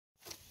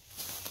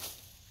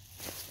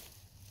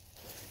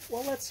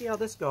Well, let's see how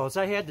this goes.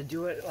 I had to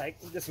do it like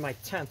this is my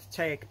 10th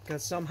take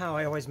because somehow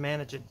I always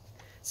manage to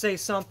say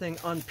something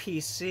on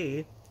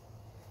PC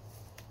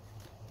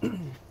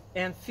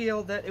and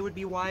feel that it would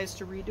be wise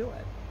to redo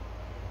it.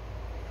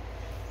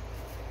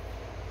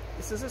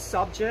 This is a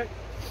subject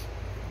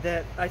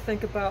that I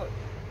think about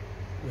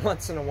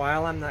once in a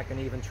while. I'm not going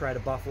to even try to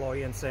buffalo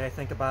you and say I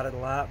think about it a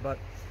lot, but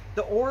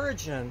the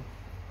origin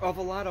of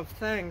a lot of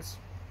things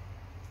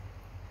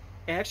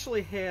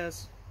actually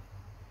has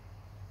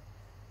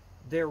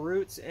their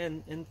roots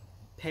in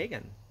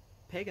pagan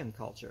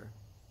culture,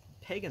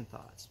 pagan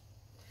thoughts.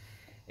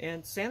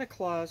 And Santa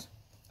Claus,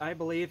 I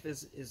believe,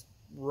 is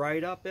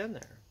right up in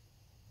there.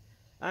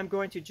 I'm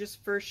going to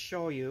just first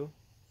show you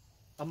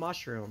a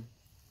mushroom,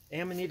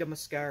 Amanita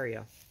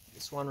muscaria,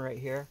 this one right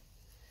here.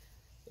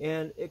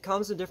 And it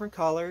comes in different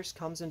colors,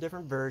 comes in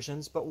different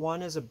versions, but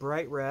one is a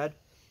bright red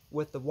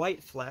with the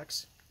white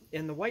flecks.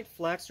 And the white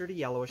flecks are the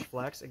yellowish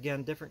flecks,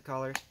 again, different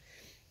colors.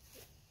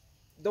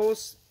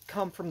 Those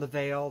come from the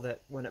veil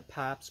that when it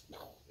pops,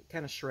 it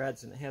kind of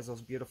shreds and it has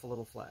those beautiful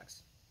little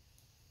flecks.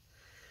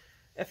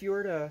 If you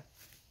were to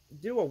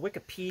do a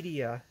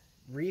Wikipedia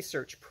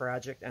research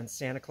project on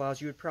Santa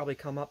Claus, you would probably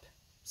come up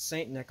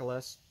St.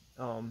 Nicholas,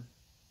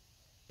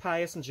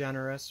 pious and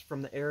generous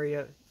from the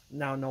area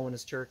now known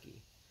as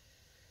Turkey.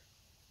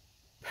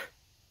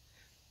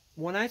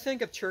 When I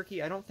think of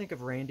Turkey, I don't think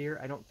of reindeer,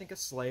 I don't think of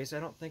sleighs, I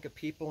don't think of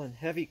people in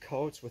heavy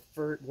coats with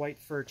white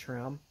fur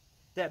trim.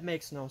 That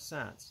makes no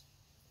sense.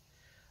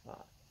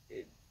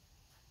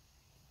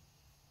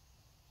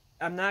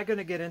 I'm not going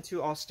to get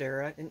into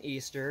Ostera and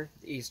Easter,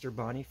 the Easter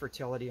Bunny,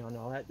 fertility and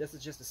all that. This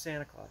is just a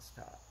Santa Claus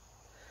talk.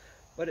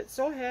 But it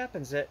so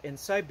happens that in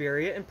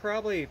Siberia and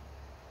probably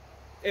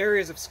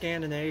areas of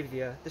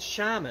Scandinavia, the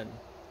shaman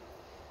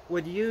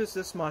would use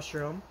this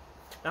mushroom.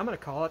 I'm going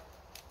to call it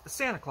the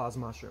Santa Claus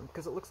mushroom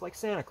because it looks like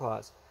Santa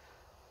Claus.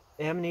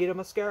 Amanita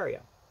muscaria,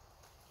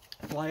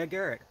 fly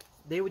agaric.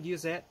 They would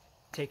use that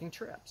taking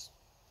trips.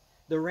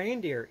 The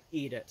reindeer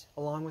eat it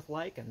along with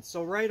lichen.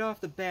 So right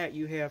off the bat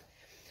you have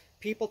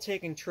people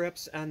taking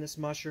trips on this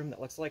mushroom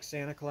that looks like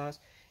Santa Claus,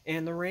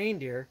 and the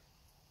reindeer,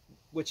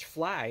 which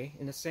fly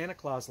in the Santa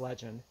Claus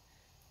legend,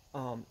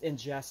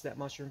 ingest that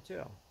mushroom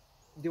too.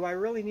 Do I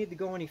really need to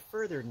go any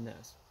further than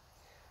this?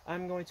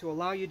 I'm going to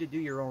allow you to do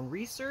your own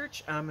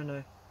research. I'm going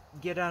to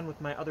get on with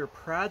my other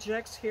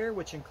projects here,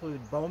 which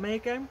include bow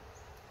making.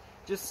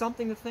 Just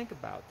something to think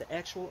about, the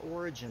actual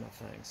origin of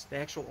things, the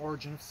actual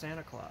origin of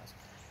Santa Claus,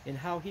 and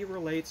how he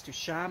relates to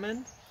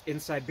shaman in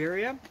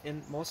Siberia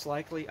and most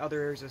likely other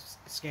areas of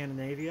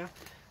Scandinavia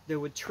that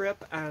would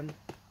trip on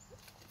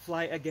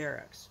fly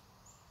agarics.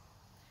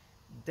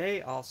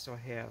 They also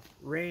have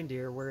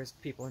reindeer, whereas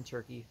people in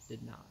Turkey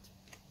did not.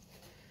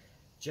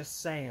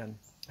 Just saying.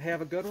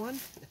 Have a good one.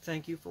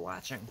 Thank you for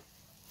watching.